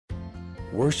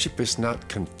Worship is not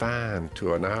confined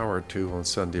to an hour or two on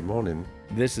Sunday morning.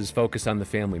 This is Focus on the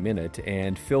Family Minute,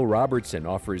 and Phil Robertson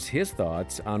offers his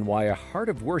thoughts on why a heart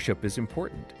of worship is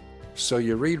important. So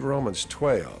you read Romans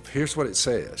 12. Here's what it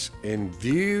says. In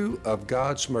view of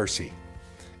God's mercy,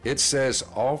 it says,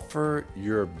 offer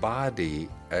your body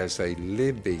as a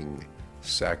living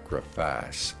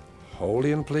sacrifice,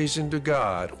 holy and pleasing to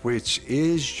God, which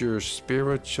is your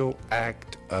spiritual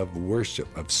act of worship,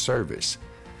 of service.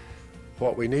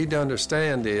 What we need to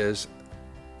understand is,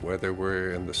 whether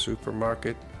we're in the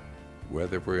supermarket,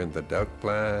 whether we're in the duck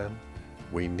blind,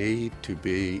 we need to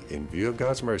be, in view of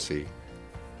God's mercy,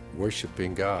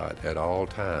 worshiping God at all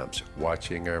times,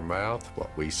 watching our mouth, what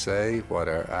we say, what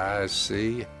our eyes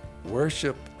see.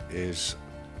 Worship is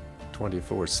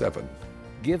 24/7.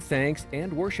 Give thanks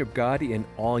and worship God in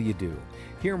all you do.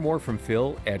 Hear more from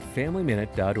Phil at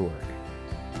FamilyMinute.org.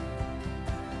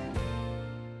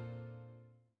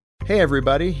 Hey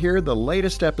everybody, here the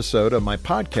latest episode of my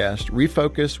podcast,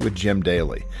 Refocus with Jim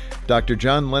Daly. Dr.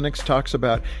 John Lennox talks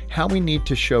about how we need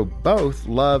to show both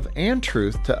love and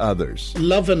truth to others.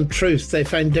 Love and truth they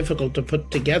find difficult to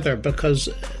put together because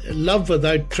love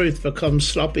without truth becomes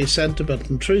sloppy sentiment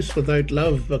and truth without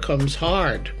love becomes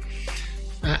hard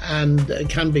and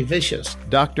can be vicious.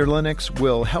 Dr. Lennox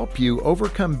will help you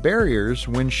overcome barriers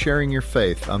when sharing your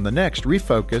faith on the next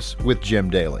Refocus with Jim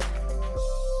Daly.